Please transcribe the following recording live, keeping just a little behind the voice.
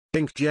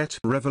Inkjet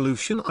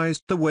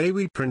revolutionized the way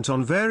we print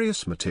on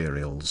various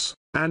materials,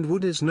 and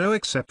wood is no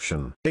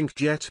exception.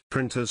 Inkjet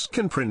printers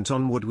can print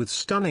on wood with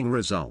stunning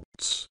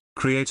results,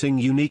 creating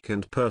unique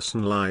and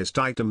personalized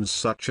items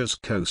such as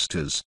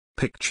coasters,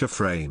 picture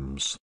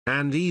frames,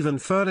 and even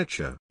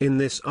furniture. In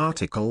this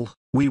article,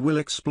 we will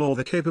explore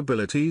the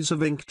capabilities of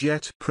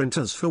inkjet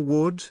printers for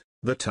wood,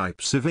 the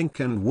types of ink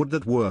and wood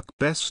that work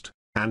best,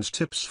 and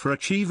tips for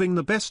achieving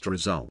the best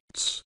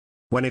results.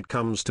 When it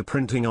comes to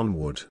printing on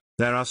wood,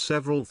 there are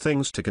several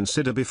things to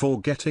consider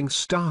before getting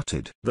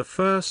started. The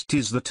first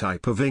is the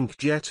type of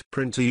inkjet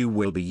printer you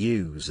will be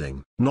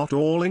using. Not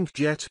all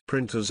inkjet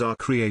printers are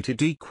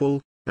created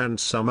equal, and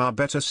some are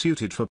better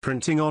suited for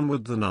printing on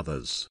wood than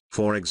others.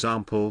 For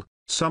example,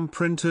 some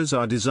printers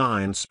are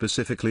designed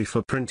specifically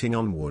for printing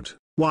on wood,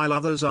 while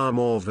others are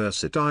more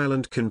versatile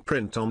and can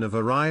print on a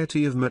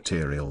variety of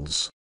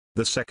materials.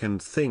 The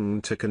second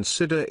thing to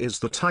consider is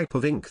the type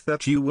of ink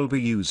that you will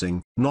be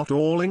using. Not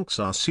all inks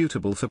are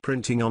suitable for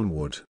printing on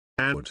wood,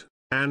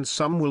 and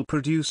some will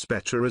produce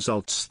better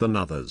results than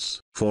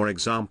others. For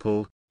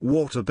example,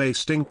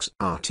 water-based inks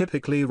are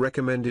typically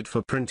recommended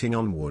for printing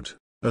on wood,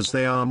 as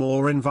they are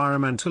more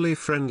environmentally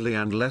friendly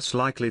and less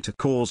likely to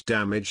cause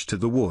damage to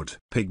the wood.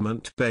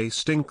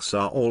 Pigment-based inks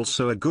are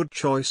also a good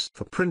choice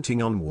for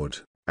printing on wood,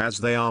 as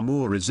they are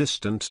more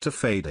resistant to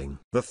fading.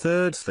 The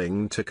third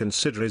thing to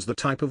consider is the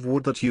type of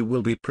wood that you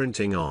will be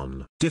printing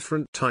on.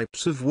 Different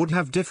types of wood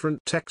have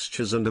different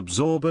textures and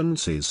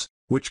absorbencies,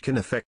 which can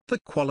affect the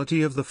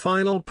quality of the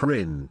final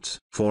print.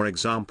 For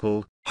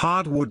example,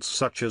 hardwoods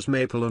such as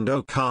maple and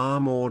oak are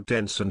more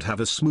dense and have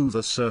a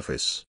smoother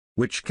surface,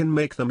 which can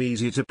make them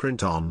easy to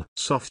print on.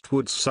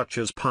 Softwoods such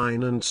as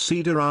pine and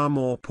cedar are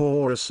more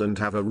porous and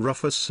have a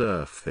rougher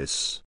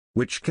surface,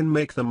 which can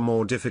make them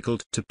more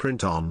difficult to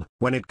print on.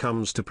 When it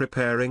comes to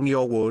preparing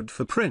your wood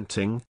for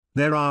printing,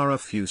 there are a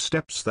few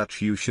steps that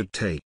you should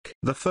take.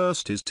 The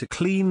first is to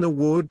clean the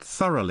wood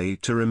thoroughly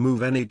to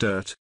remove any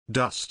dirt,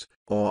 dust,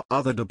 or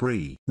other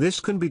debris. This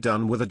can be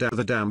done with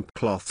a damp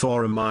cloth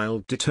or a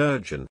mild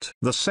detergent.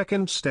 The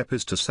second step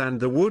is to sand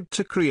the wood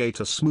to create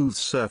a smooth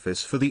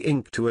surface for the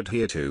ink to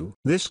adhere to.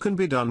 This can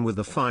be done with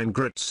a fine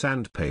grit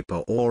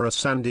sandpaper or a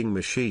sanding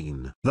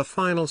machine. The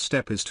final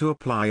step is to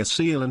apply a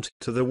sealant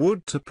to the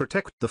wood to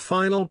protect the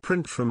final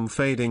print from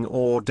fading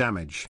or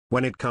damage.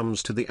 When it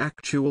comes to the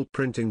actual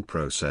printing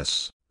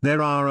process,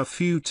 there are a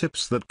few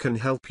tips that can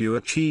help you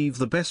achieve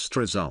the best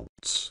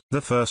results. The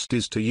first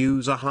is to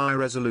use a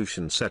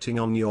high-resolution setting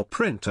on your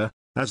printer,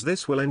 as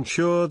this will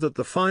ensure that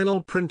the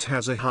final print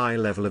has a high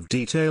level of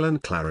detail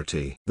and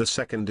clarity. The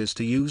second is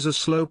to use a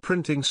slow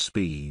printing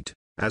speed,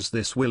 as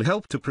this will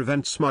help to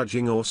prevent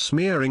smudging or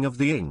smearing of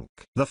the ink.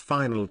 The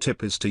final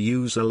tip is to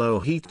use a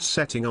low heat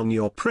setting on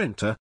your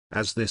printer,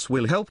 as this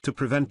will help to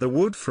prevent the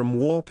wood from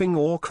warping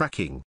or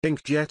cracking.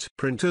 Inkjet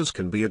printers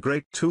can be a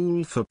great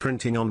tool for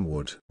printing on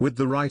wood. With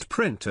the right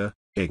printer,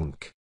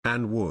 ink,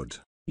 and wood,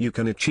 you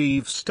can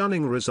achieve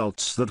stunning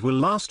results that will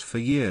last for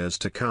years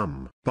to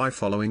come. By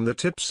following the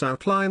tips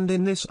outlined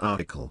in this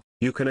article,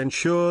 you can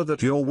ensure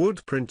that your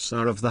wood prints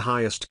are of the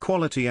highest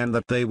quality and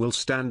that they will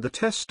stand the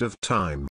test of time.